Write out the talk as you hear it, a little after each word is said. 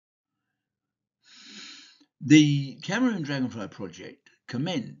The Cameroon Dragonfly project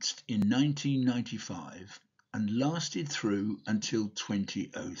commenced in 1995 and lasted through until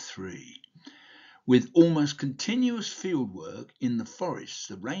 2003, with almost continuous fieldwork in the forests,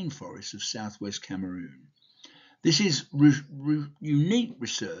 the rainforests of southwest Cameroon. This is unique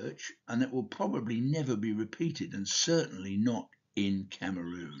research, and it will probably never be repeated, and certainly not in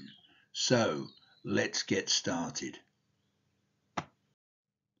Cameroon. So let's get started.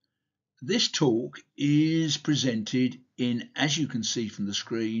 This talk is presented in, as you can see from the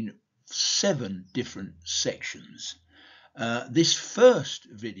screen, 7 different sections. This first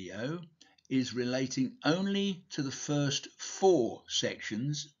video is relating only to the first 4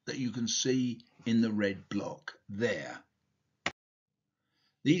 sections that you can see in the red block there.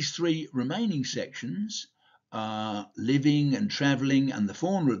 These 3 remaining sections are living and travelling, and the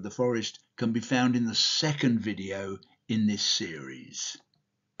fauna of the forest can be found in the second video in this series.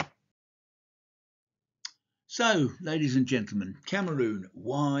 So, ladies and gentlemen, Cameroon,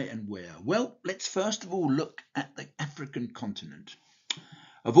 why and where? Well, let's first of all look at the African continent.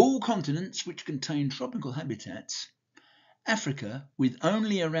 Of all continents which contain tropical habitats, Africa, with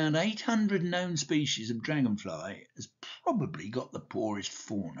only around 800 known species of dragonfly, has probably got the poorest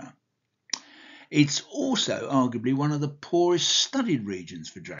fauna. It's also arguably one of the poorest studied regions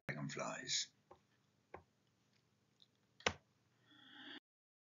for dragonflies.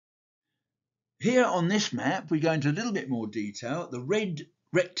 Here on this map, we go into a little bit more detail. The red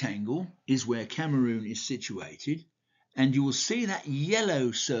rectangle is where Cameroon is situated, and you will see that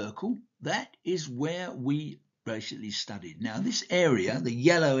yellow circle. That is where we basically studied. Now, this area, the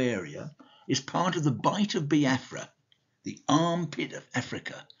yellow area, is part of the Bight of Biafra, the armpit of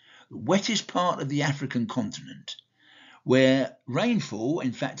Africa, the wettest part of the African continent, where rainfall,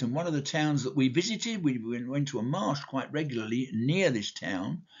 in fact, in one of the towns that we visited, we went to a marsh quite regularly near this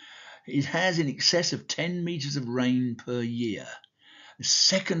town. It has in excess of 10 metres of rain per year, the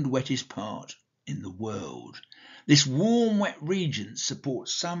second wettest part in the world. This warm, wet region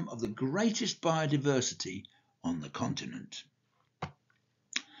supports some of the greatest biodiversity on the continent.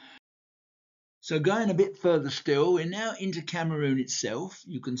 So going a bit further still, we're now into Cameroon itself.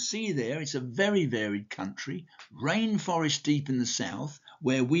 You can see there it's a very varied country, rainforest deep in the south,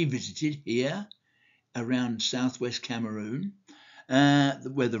 where we visited here around southwest Cameroon.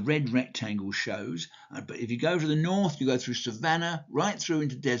 Where the red rectangle shows. But if you go to the north, you go through savannah, right through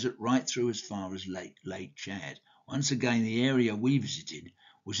into desert, right through as far as Lake Chad. Once again, the area we visited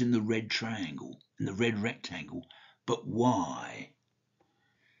was in the red triangle, in the red rectangle. But why?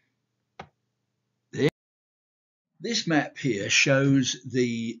 This map here shows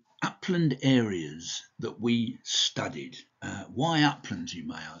the upland areas that we studied. Why uplands, you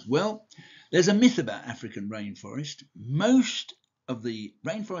may ask? Well, there's a myth about African rainforest. Most of the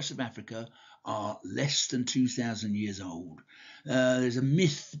rainforests of Africa are less than 2,000 years old. There's a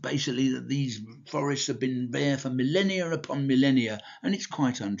myth basically that these forests have been there for millennia upon millennia, and it's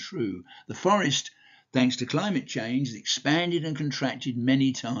quite untrue. The forest, thanks to climate change, has expanded and contracted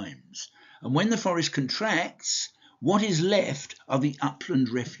many times. And when the forest contracts, what is left are the upland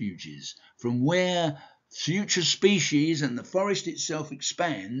refuges, from where future species and the forest itself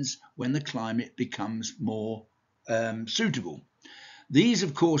expands when the climate becomes more suitable. These,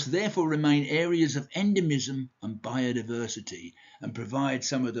 of course, therefore remain areas of endemism and biodiversity and provide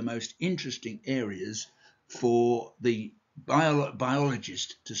some of the most interesting areas for the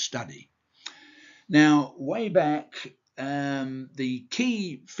biologist to study. Now, way back, the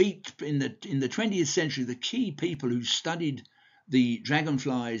key feat in the 20th century, the key people who studied the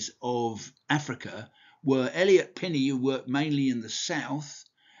dragonflies of Africa were Elliot Pinney, who worked mainly in the south,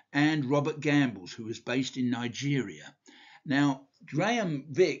 and Robert Gambles, who was based in Nigeria. Now, Graham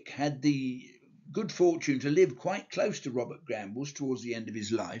Vick had the good fortune to live quite close to Robert Gambles towards the end of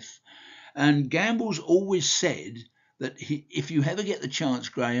his life, and Gambles always said that if you ever get the chance,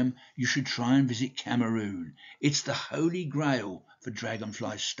 Graham, you should try and visit Cameroon. It's the holy grail for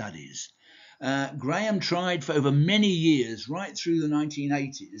dragonfly studies. Graham tried for over many years, right through the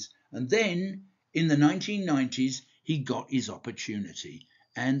 1980s, and then in the 1990s, he got his opportunity,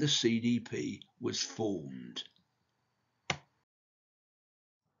 and the CDP was formed.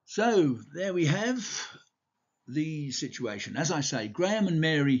 So there we have the situation. As I say, Graham and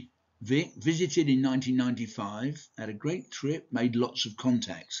Mary Vick visited in 1995, had a great trip, made lots of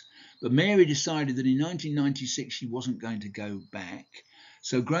contacts. But Mary decided that in 1996 she wasn't going to go back.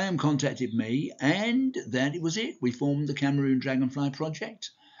 So Graham contacted me, and that was it. We formed the Cameroon Dragonfly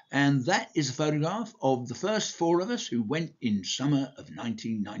Project. And that is a photograph of the first 4 of us who went in summer of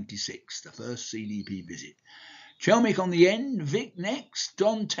 1996, the first CDP visit. Chelmick on the end, Vic next,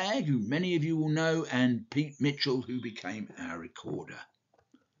 Don Tag, who many of you will know, and Pete Mitchell, who became our recorder.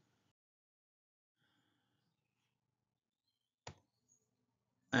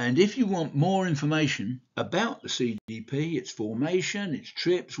 And if you want more information about the CDP, its formation, its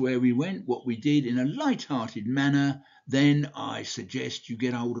trips, where we went, what we did in a light-hearted manner, then I suggest you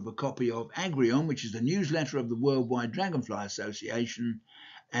get hold of a copy of Agrion, which is the newsletter of the Worldwide Dragonfly Association,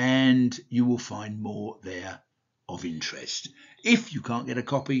 and you will find more there of interest. If you can't get a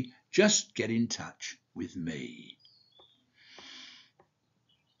copy, just get in touch with me.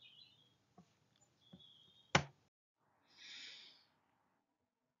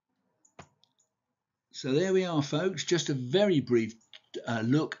 So there we are, folks, just a very brief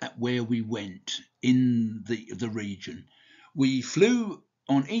look at where we went in the region. We flew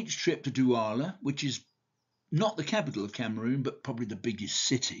on each trip to Douala, which is not the capital of Cameroon, but probably the biggest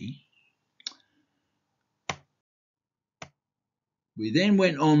city. We then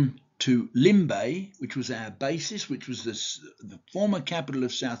went on to Limbe, which was our basis, which was the former capital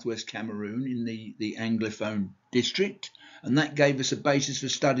of southwest Cameroon in the Anglophone district, and that gave us a basis for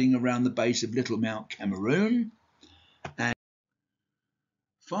studying around the base of Little Mount Cameroon. And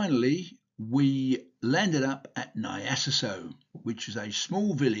finally, we landed up at Nyasaso, which is a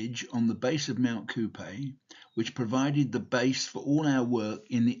small village on the base of Mount Coupe, which provided the base for all our work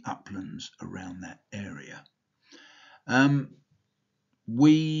in the uplands around that area.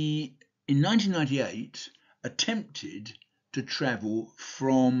 We, in 1998, attempted to travel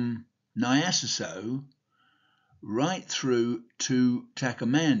from Nyasaso right through to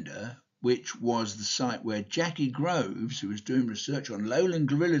Takamanda, which was the site where Jackie Groves, who was doing research on lowland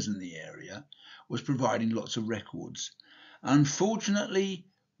gorillas in the area, was providing lots of records. Unfortunately,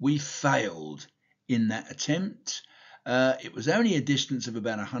 we failed in that attempt. It was only a distance of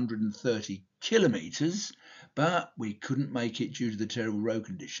about 130 kilometres, but we couldn't make it due to the terrible road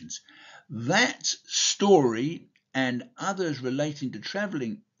conditions. That story and others relating to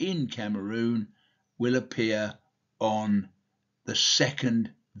travelling in Cameroon will appear on the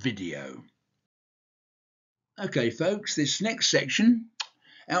second video. Okay, folks, this next section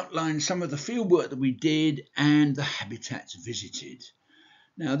outlines some of the fieldwork that we did and the habitats visited.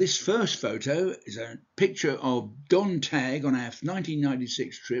 Now, this first photo is a picture of Don Tag on our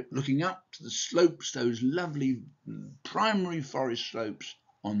 1996 trip, looking up to the slopes, those lovely primary forest slopes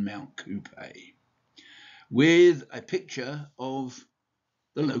on Mount Coupe, with a picture of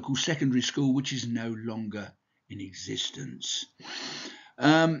the local secondary school, which is no longer in existence.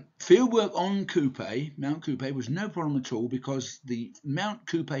 Fieldwork on Mount Coupe, was no problem at all, because the Mount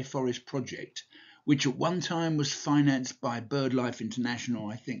Coupe Forest Project, which at one time was financed by BirdLife International,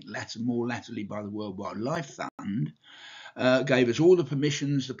 I think more latterly by the World Wildlife Fund, gave us all the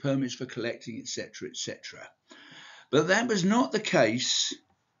permissions, the permits for collecting, etc., etc. But that was not the case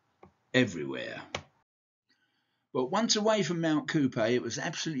everywhere. But once away from Mount Coupe, it was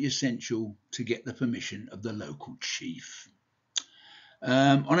absolutely essential to get the permission of the local chief.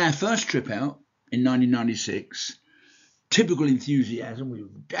 On our first trip out in 1996, typical enthusiasm, we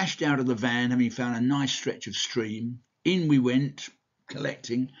dashed out of the van, having found a nice stretch of stream. In we went,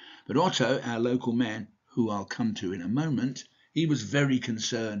 collecting, but Otto, our local man, who I'll come to in a moment, he was very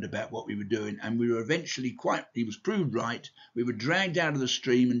concerned about what we were doing, and we were eventually he was proved right. We were dragged out of the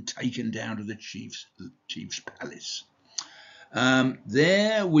stream and taken down to the chief's palace.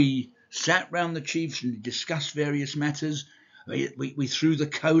 There we sat round the chiefs and discussed various matters. We threw the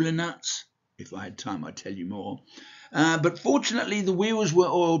cola nuts. If I had time, I'd tell you more. But fortunately, the wheels were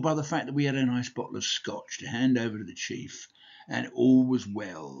oiled by the fact that we had a nice bottle of scotch to hand over to the chief, and all was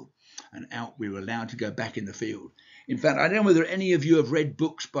well. And out we were allowed to go back in the field. In fact, I don't know whether any of you have read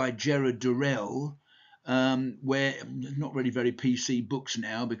books by Gerard Durrell, where not really very PC books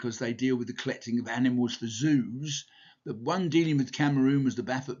now, because they deal with the collecting of animals for zoos. The one dealing with Cameroon was the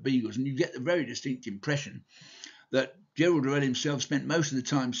Baffert Beagles, and you get the very distinct impression that Gerard Durrell himself spent most of the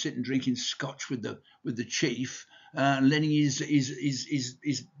time sitting drinking scotch with the chief, letting his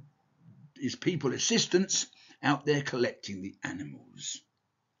people, assistants, out there collecting the animals.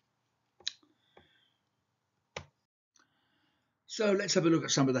 So let's have a look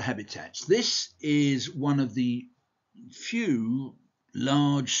at some of the habitats. This is one of the few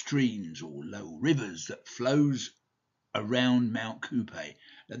large streams or low rivers that flows around Mount Coupe.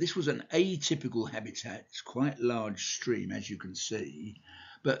 Now, this was an atypical habitat. It's quite a large stream, as you can see,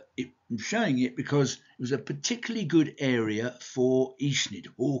 but I'm showing it because it was a particularly good area for Ishnid,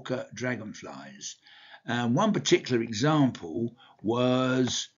 hawker dragonflies. One particular example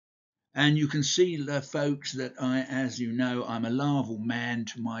was, and you can see, folks, that as you know, I'm a larval man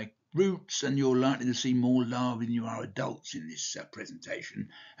to my roots, and you're likely to see more larvae than you are adults in this presentation.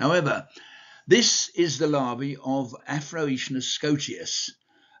 However, this is the larvae of Afroeschinus scotius.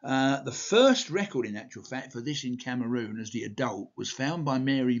 The first record, in actual fact, for this in Cameroon as the adult was found by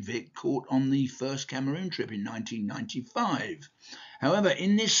Mary Vick, caught on the first Cameroon trip in 1995. However,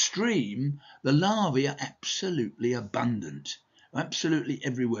 in this stream, the larvae are absolutely abundant, absolutely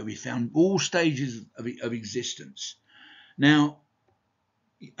everywhere. We found all stages of existence. Now,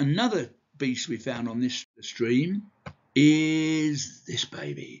 another beast we found on this stream is this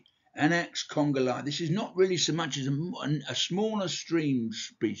baby, Anax congolai. This is not really so much as a smaller stream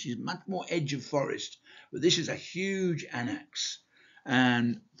species, much more edge of forest, but this is a huge Anax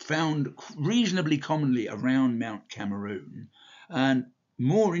and found reasonably commonly around Mount Cameroon. And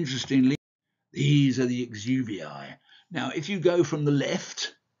more interestingly, these are the exuviae. Now, if you go from the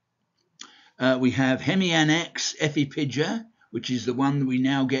left, we have Hemianax epipygia, which is the one that we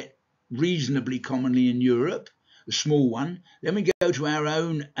now get reasonably commonly in Europe, the small one. Then we go to our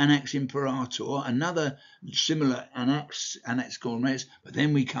own Anax imperator, another similar Anax gourmet, but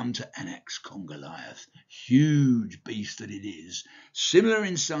then we come to Anax congoliath, huge beast that it is, similar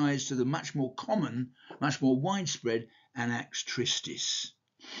in size to the much more common, much more widespread Anax tristis.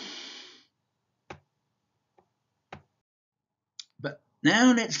 But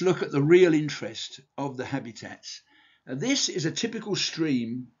now let's look at the real interest of the habitats. Now, this is a typical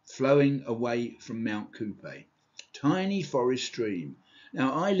stream flowing away from Mount Coupe, tiny forest stream.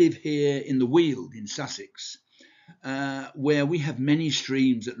 Now, I live here in the Weald in Sussex, where we have many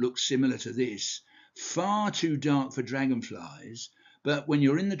streams that look similar to this, far too dark for dragonflies. But when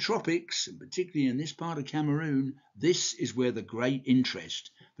you're in the tropics, and particularly in this part of Cameroon, this is where the great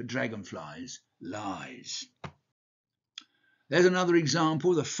interest for dragonflies lies. There's another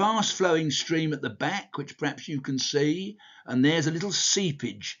example, the fast-flowing stream at the back, which perhaps you can see, and there's a little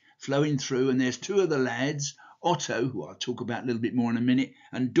seepage flowing through, and there's two of the lads, Otto, who I'll talk about a little bit more in a minute,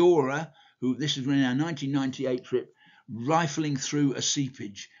 and Dora, who this is in our 1998 trip, rifling through a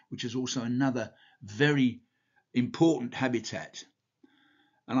seepage, which is also another very important habitat.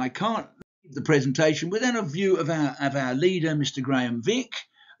 And I can't leave the presentation without a view of our leader, Mr. Graham Vick,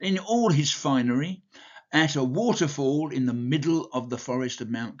 in all his finery, at a waterfall in the middle of the forest of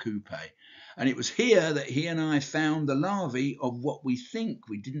Mount Coupe. And it was here that he and I found the larvae of what we think,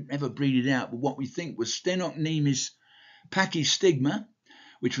 we didn't ever breed it out, but what we think was Stenocnemis pachystigma,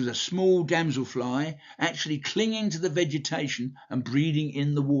 which was a small damselfly actually clinging to the vegetation and breeding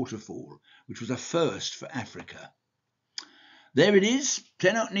in the waterfall, which was a first for Africa. There it is,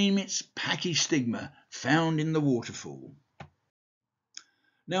 Stenocnemis pachystigma, found in the waterfall.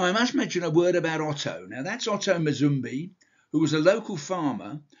 Now, I must mention a word about Otto. Now, that's Otto Mazumbi, who was a local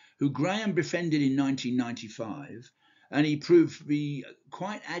farmer who Graham befriended in 1995, and he proved to be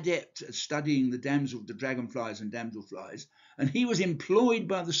quite adept at studying the dragonflies and damselflies, and he was employed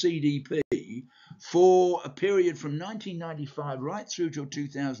by the CDP for a period from 1995 right through till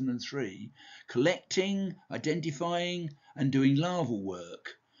 2003, collecting, identifying, and doing larval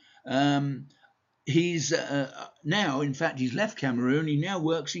work. He's now, in fact, he's left Cameroon. He now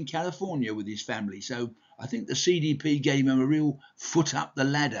works in California with his family. So I think the CDP gave him a real foot up the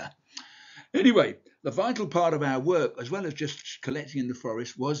ladder. Anyway, the vital part of our work, as well as just collecting in the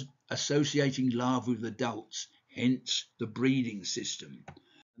forest, was associating larvae with adults, hence the breeding system.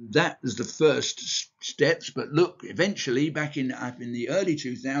 That was the first steps. But look, eventually, back in the early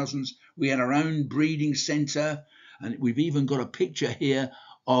 2000s, we had our own breeding centre, and we've even got a picture here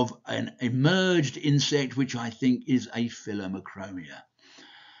of an emerged insect, which I think is a Philomacromia.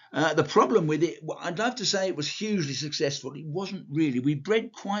 The problem with it, I'd love to say it was hugely successful. It wasn't really. We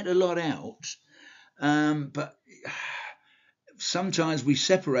bred quite a lot out, but sometimes we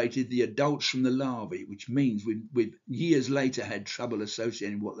separated the adults from the larvae, which means we've years later had trouble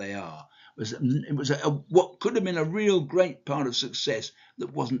associating what they are. It was what could have been a real great part of success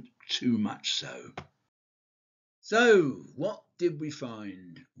that wasn't too much so. So, what did we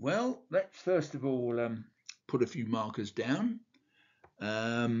find? Well, let's first of all put a few markers down.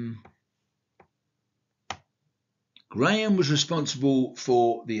 Graham was responsible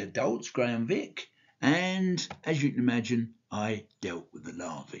for the adults, Graham Vick, and as you can imagine, I dealt with the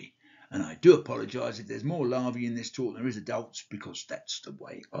larvae. And I do apologise if there's more larvae in this talk than there is adults, because that's the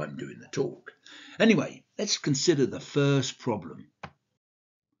way I'm doing the talk. Anyway, let's consider the first problem.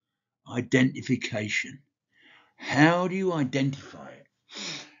 Identification. How do you identify it?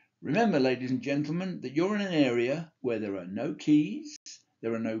 Remember, ladies and gentlemen, that you're in an area where there are no keys,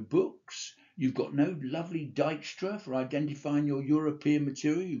 there are no books. You've got no lovely Dijkstra for identifying your European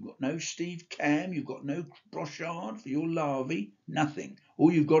material. You've got no Steve Cam. You've got no brochard for your larvae. Nothing.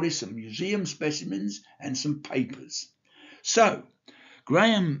 All you've got is some museum specimens and some papers. So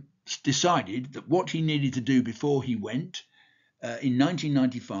Graham decided that what he needed to do before he went, in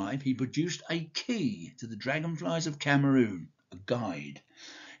 1995, he produced a key to the dragonflies of Cameroon, a guide.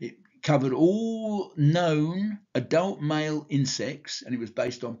 It covered all known adult male insects, and it was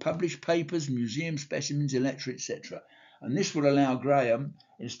based on published papers, museum specimens, etc. And this would allow Graham,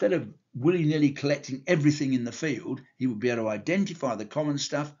 instead of willy-nilly collecting everything in the field, he would be able to identify the common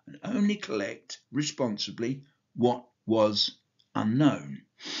stuff and only collect responsibly what was unknown.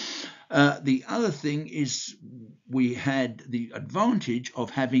 The other thing is we had the advantage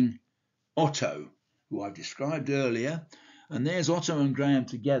of having Otto, who I described earlier, and there's Otto and Graham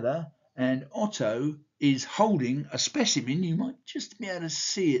together, and Otto is holding a specimen, you might just be able to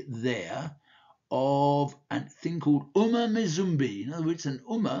see it there, of a thing called Uma Mizumbi. In other words, an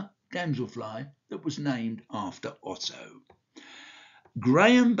Uma damselfly that was named after Otto.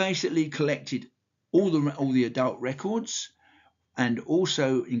 Graham basically collected all the adult records, and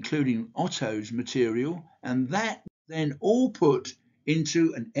also including Otto's material, and that then all put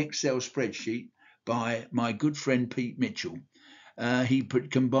into an Excel spreadsheet by my good friend Pete Mitchell. He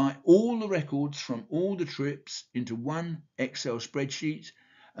combined all the records from all the trips into one Excel spreadsheet,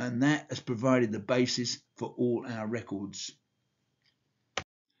 and that has provided the basis for all our records.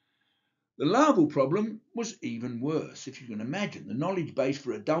 The larval problem was even worse. If you can imagine, the knowledge base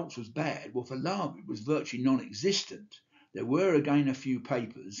for adults was bad. Well, for larvae, it was virtually non-existent. There were again a few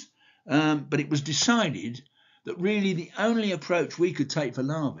papers, but it was decided that really the only approach we could take for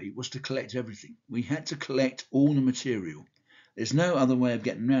larvae was to collect everything. We had to collect all the material. There's no other way of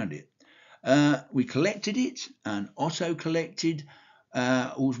getting around it. We collected it, and Otto collected.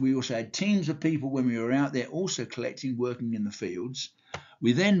 We also had teams of people when we were out there also collecting, working in the fields.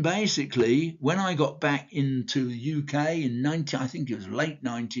 We then basically, when I got back into the UK in I think it was late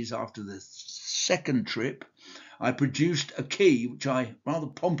 90s after the second trip, I produced a key which I rather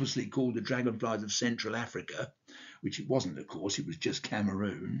pompously called the Dragonflies of Central Africa, which it wasn't, of course, it was just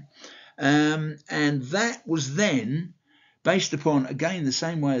Cameroon. And that was then based upon, again, the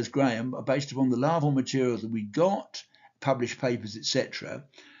same way as Graham, based upon the larval material that we got, published papers, etc.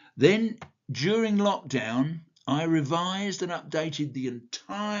 Then, during lockdown, I revised and updated the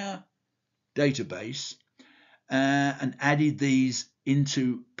entire database and added these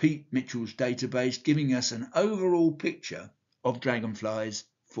into Pete Mitchell's database, giving us an overall picture of dragonflies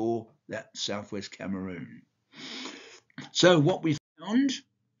for that southwest Cameroon. So what we found,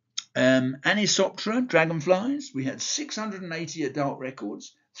 Anisoptera dragonflies, we had 680 adult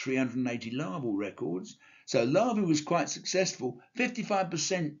records, 380 larval records. So larvae was quite successful.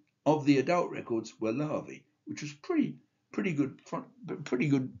 55% of the adult records were larvae, which was pretty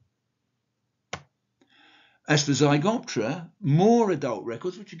good. As for Zygoptera, more adult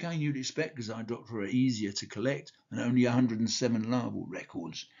records, which again you'd expect because Zygoptera are easier to collect, and only 107 larval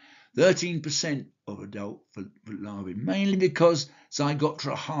records. 13% of adult for larvae, mainly because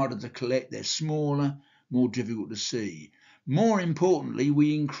Zygoptera are harder to collect, they're smaller, more difficult to see. More importantly,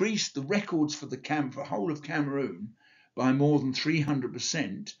 we increased the records for the whole of Cameroon by more than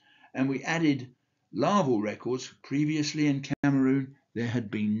 300%, and we added larval records. Previously in Cameroon, there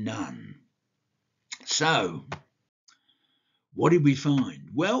had been none. So, what did we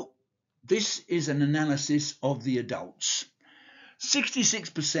find? Well, this is an analysis of the adults.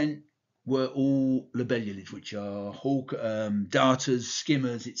 66% were all libellulids, which are hawk, darters,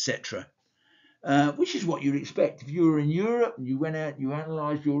 skimmers, etc., which is what you'd expect. If you were in Europe and you went out and you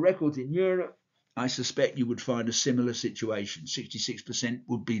analysed your records in Europe, I suspect you would find a similar situation. 66%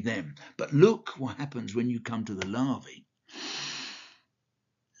 would be them. But look what happens when you come to the larvae.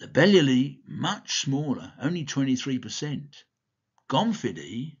 Libellulae, much smaller, only 23%.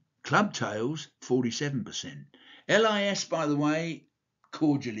 Gomphidae, clubtails, 47%. LIS, by the way,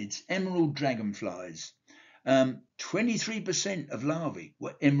 cordulids, emerald dragonflies. 23% of larvae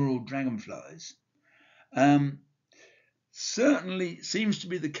were emerald dragonflies. Certainly seems to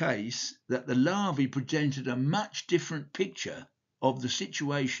be the case that the larvae presented a much different picture of the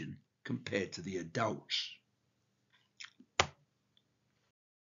situation compared to the adults.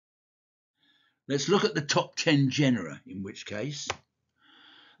 Let's look at the top 10 genera, in which case.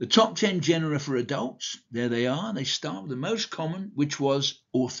 The top 10 genera for adults, there they are. They start with the most common, which was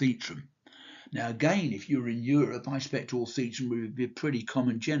Orthitrum. Now, again, if you were in Europe, I expect Orthitrum would be a pretty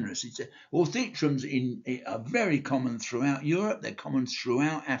common genera. Orthitrums are very common throughout Europe. They're common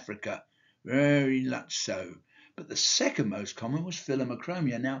throughout Africa, very much so. But the second most common was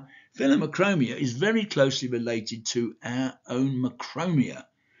Phylomacromia. Now, Phylomacromia is very closely related to our own macromia,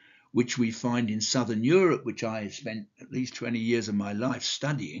 which we find in southern Europe, which I have spent at least 20 years of my life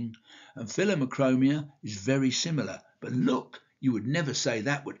studying. And Phylomacromia is very similar. But look, you would never say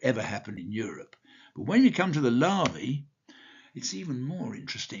that would ever happen in Europe. But when you come to the larvae, it's even more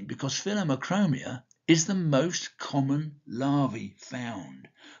interesting because Phylomacromia is the most common larvae found.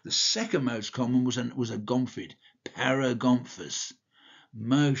 The second most common was a gomphid, Paragomphus.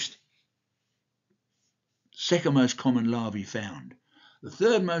 Second most common larvae found. The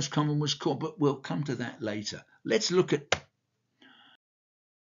third most common was caught, but we'll come to that later. Let's look at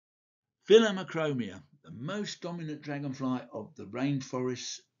Phylomacromia, the most dominant dragonfly of the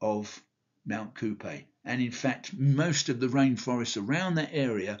rainforests of Mount Coupe. And in fact, most of the rainforests around that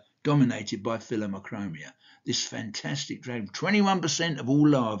area dominated by Phylomacromia. This fantastic dragon, 21% of all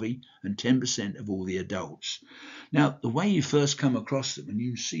larvae and 10% of all the adults. Now, the way you first come across them, and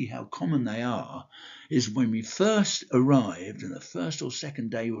you see how common they are, is when we first arrived, and the first or second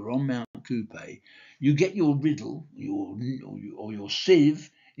day we were on Mount Coupe, you get your riddle, or your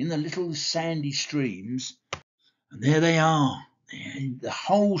sieve, in the little sandy streams, and there they are. The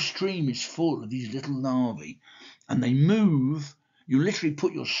whole stream is full of these little larvae, and they move. You literally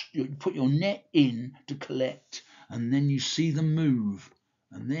put your net in to collect, and then you see them move.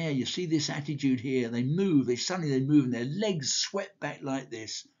 And there you see this attitude here. They move. Suddenly they move, and their legs swept back like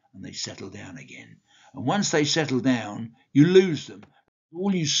this, and they settle down again. And once they settle down, you lose them.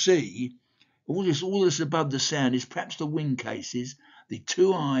 All you see, all this above the sound, is perhaps the wing cases, the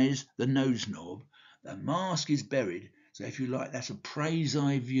two eyes, the nose knob. The mask is buried. So if you like, that's a praise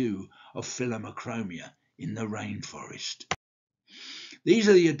eye view of Phylomacromia in the rainforest. These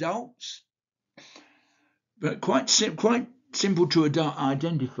are the adults, but quite simple to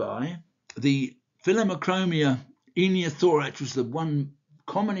identify. The Phylomacromia eniothorax was the one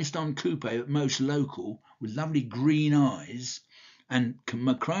commonest on Coupe, but most local, with lovely green eyes, and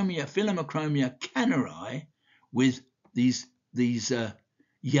Phylomacromia canneri with these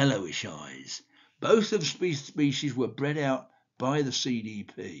yellowish eyes. Both of species were bred out by the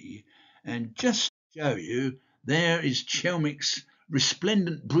CDP, and just to show you, there is Chelmick's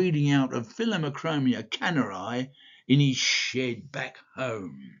resplendent breeding out of Phylomacromia canneri in his shed back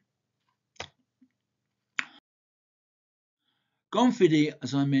home. Gomphidae,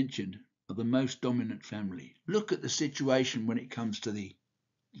 as I mentioned, are the most dominant family. Look at the situation when it comes to the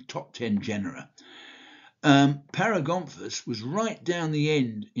top 10 genera. Paragomphus was right down the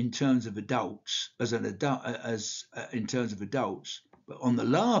end in terms of adults, in terms of adults. But on the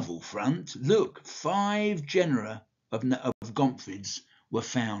larval front, look, 5 genera of gomphids were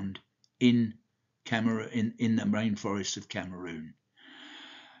found in Cameroon, in the rainforests of Cameroon.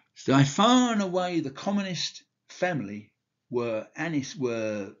 So by far and away the commonest family were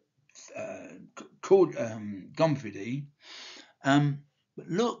called Gomphidae. But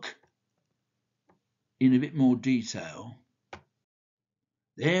look in a bit more detail.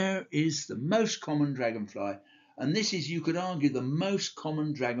 There is the most common dragonfly, and this is, you could argue, the most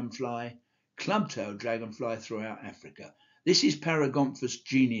common dragonfly, club-tailed dragonfly throughout Africa. This is Paragomphus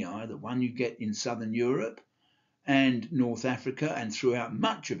genii, the one you get in southern Europe and North Africa and throughout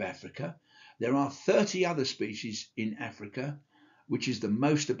much of Africa. There are 30 other species in Africa, which is the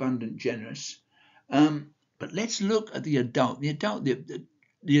most abundant genus. But let's look at the adult.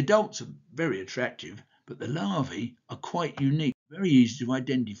 The adults are very attractive, but the larvae are quite unique, very easy to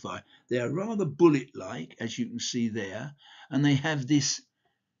identify. They are rather bullet-like, as you can see there, and they have this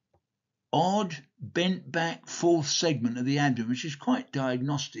odd bent back fourth segment of the abdomen, which is quite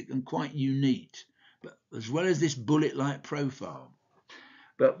diagnostic and quite unique, but as well as this bullet-like profile.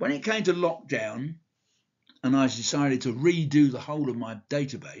 But when it came to lockdown, and I decided to redo the whole of my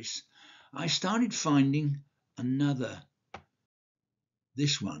database, I started finding another.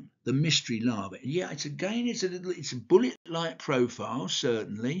 This one, the mystery larva. Yeah, it's a bullet-like profile,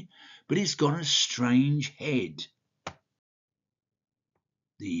 certainly, but it's got a strange head.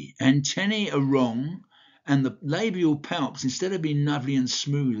 The antennae are wrong, and the labial palps, instead of being lovely and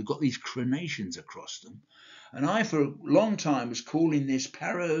smooth, have got these crenations across them. And I, for a long time, was calling this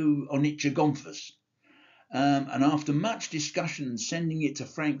Paraonychogomphus. And after much discussion and sending it to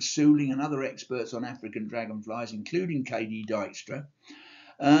Frank Suling and other experts on African dragonflies, including K.D. Dijkstra,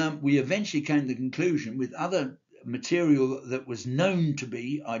 we eventually came to the conclusion, with other material that was known to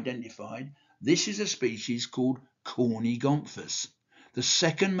be identified, this is a species called Cornygomphus, the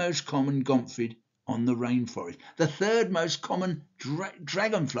second most common gomphid on the rainforest, the third most common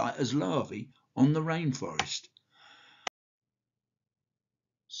dragonfly as larvae on the rainforest.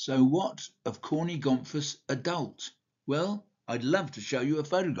 So what of Cornygomphus adult? Well, I'd love to show you a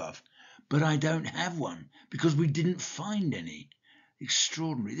photograph, but I don't have one because we didn't find any.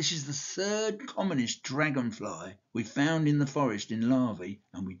 Extraordinary. This is the third commonest dragonfly we found in the forest in larvae,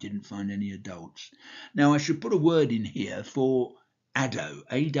 and we didn't find any adults. Now, I should put a word in here for ADDO,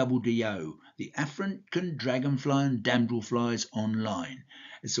 ADDO, the African Dragonfly and Damselflies Online.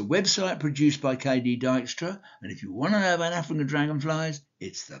 It's a website produced by KD Dykstra, and if you want to know about African dragonflies,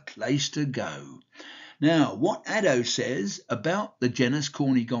 it's the place to go. Now, what ADDO says about the genus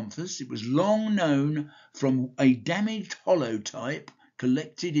Cornygomphus, it was long known from a damaged holotype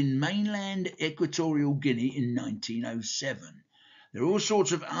collected in mainland Equatorial Guinea in 1907. There are all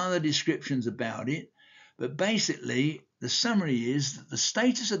sorts of other descriptions about it, but basically the summary is that the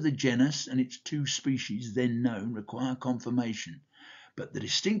status of the genus and its two species then known require confirmation. But the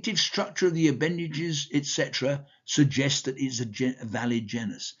distinctive structure of the appendages, etc., suggests that it's a valid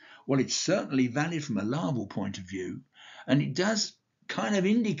genus. Well, it's certainly valid from a larval point of view, and it does kind of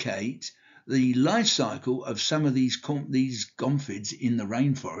indicate the life cycle of some of these gomphids in the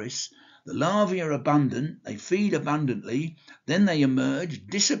rainforests. The larvae are abundant, they feed abundantly, then they emerge,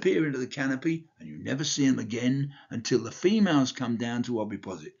 disappear into the canopy, and you never see them again until the females come down to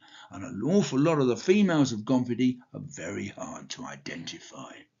oviposit. And an awful lot of the females of Gomphidae are very hard to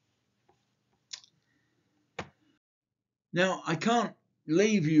identify. Now, I can't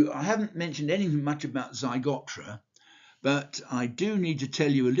leave you, I haven't mentioned anything much about Zygoptera, but I do need to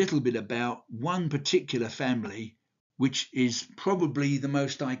tell you a little bit about one particular family, which is probably the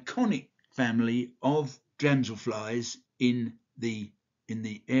most iconic family of damselflies in the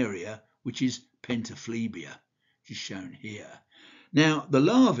area, which is Pentaphlebia, which is shown here. Now, the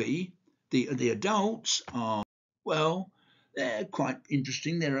larvae, the adults are, well, they're quite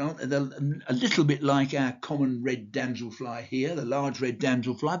interesting. They're a little bit like our common red damselfly here, the large red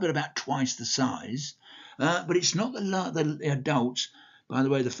damselfly, but about twice the size. But it's not the adults. By the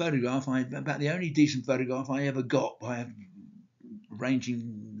way, the photograph, about the only decent photograph I ever got by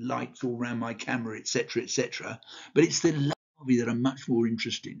arranging lights all around my camera, etc., etc. But it's the larvae that are much more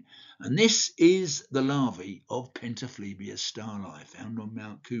interesting. And this is the larvae of Pentaphlebia starli, found on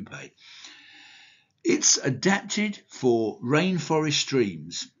Mount Coupe. It's adapted for rainforest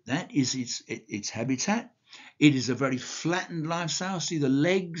streams. That is its habitat. It is a very flattened lifestyle. See, the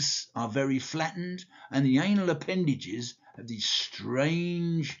legs are very flattened, and the anal appendages have these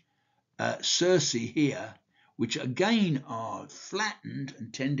strange cerci here, which again are flattened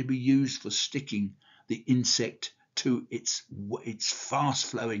and tend to be used for sticking the insect to its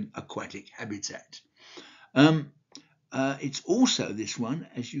fast-flowing aquatic habitat. It's also this one,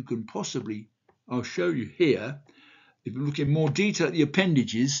 as you can possibly, I'll show you here, if you look in more detail at the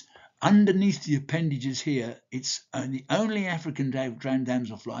appendages, underneath the appendages here, it's the only African drowned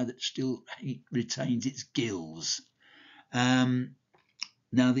damselfly that still retains its gills.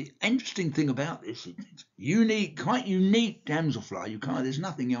 Now, the interesting thing about this, it's unique, quite unique damselfly. There's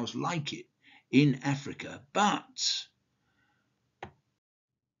nothing else like it in Africa. But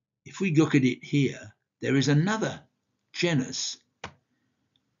if we look at it here, there is another genus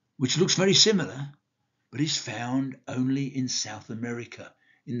which looks very similar, but is found only in South America,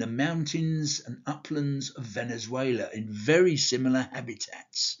 in the mountains and uplands of Venezuela, in very similar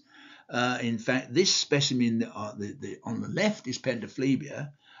habitats. In fact, this specimen on the left is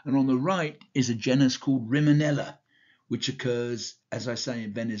Pentaphlebia, and on the right is a genus called Rimonella, which occurs, as I say,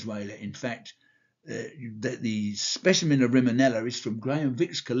 in Venezuela. In fact, the specimen of Rimonella is from Graham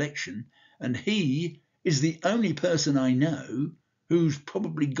Vick's collection, and he is the only person I know who's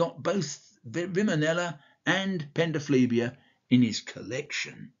probably got both Rimonella and Pentaphlebia in his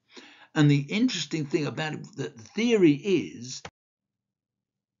collection. And the interesting thing about it, the theory is,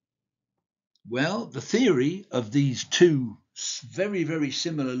 well, the theory of these two very, very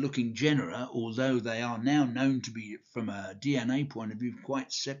similar looking genera, although they are now known to be, from a DNA point of view,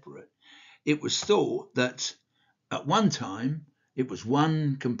 quite separate, it was thought that at one time it was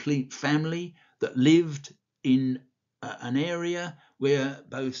one complete family that lived in an area where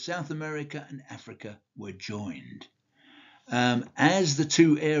both South America and Africa were joined. As the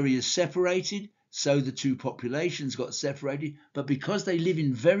two areas separated, so the two populations got separated, but because they live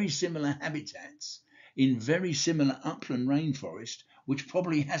in very similar habitats, in very similar upland rainforest, which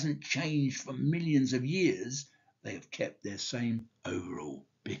probably hasn't changed for millions of years, they have kept their same overall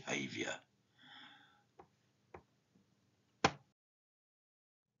behavior.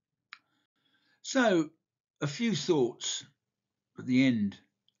 So, a few thoughts at the end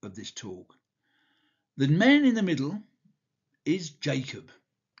of this talk. The man in the middle is Jacob.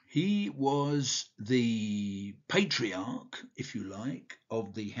 He was the patriarch, if you like,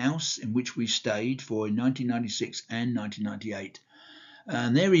 of the house in which we stayed for 1996 and 1998.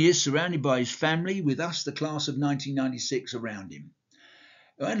 And there he is, surrounded by his family, with us, the class of 1996, around him.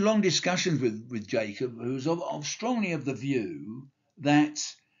 I had long discussions with Jacob, who was strongly of the view that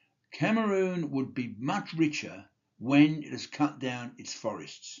Cameroon would be much richer when it has cut down its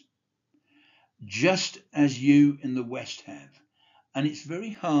forests, just as you in the West have. And it's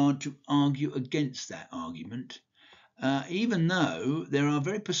very hard to argue against that argument, even though there are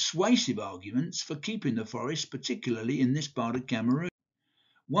very persuasive arguments for keeping the forest, particularly in this part of Cameroon.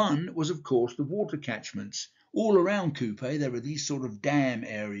 One was, of course, the water catchments. All around Coupe, there are these sort of dam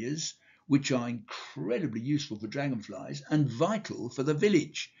areas which are incredibly useful for dragonflies and vital for the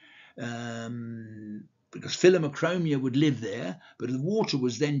village. Because Philomacromia would live there, but the water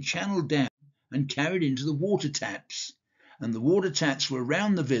was then channeled down and carried into the water taps. And the water taps were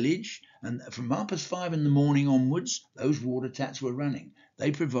around the village, and from 5:30 in the morning onwards, those water taps were running.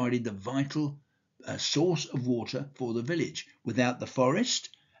 They provided the vital source of water for the village. Without the forest,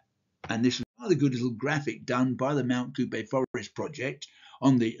 and this was a rather good little graphic done by the Mount Coupe Forest Project.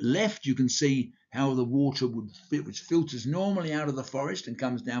 On the left, you can see how the water which filters normally out of the forest and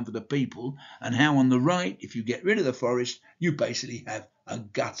comes down for the people, and how on the right, if you get rid of the forest, you basically have a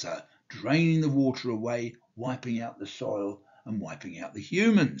gutter draining the water away, wiping out the soil and wiping out the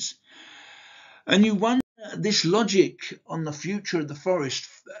humans. And you wonder, this logic on the future of the forest.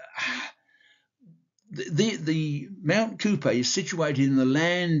 The Mount Coupe is situated in the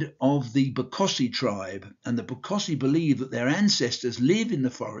land of the Bokossi tribe, and the Bokossi believe that their ancestors live in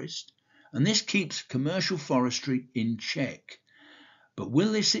the forest, and this keeps commercial forestry in check. But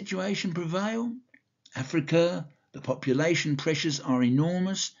will this situation prevail? Africa, the population pressures are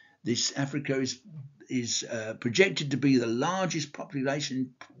enormous. Africa is projected to be the largest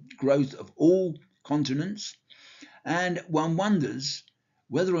population growth of all continents, and one wonders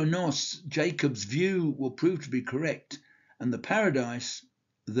whether or not Jacob's view will prove to be correct, and the paradise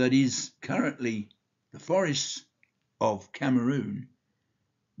that is currently the forests of Cameroon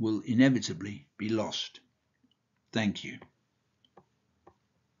will inevitably be lost. Thank you.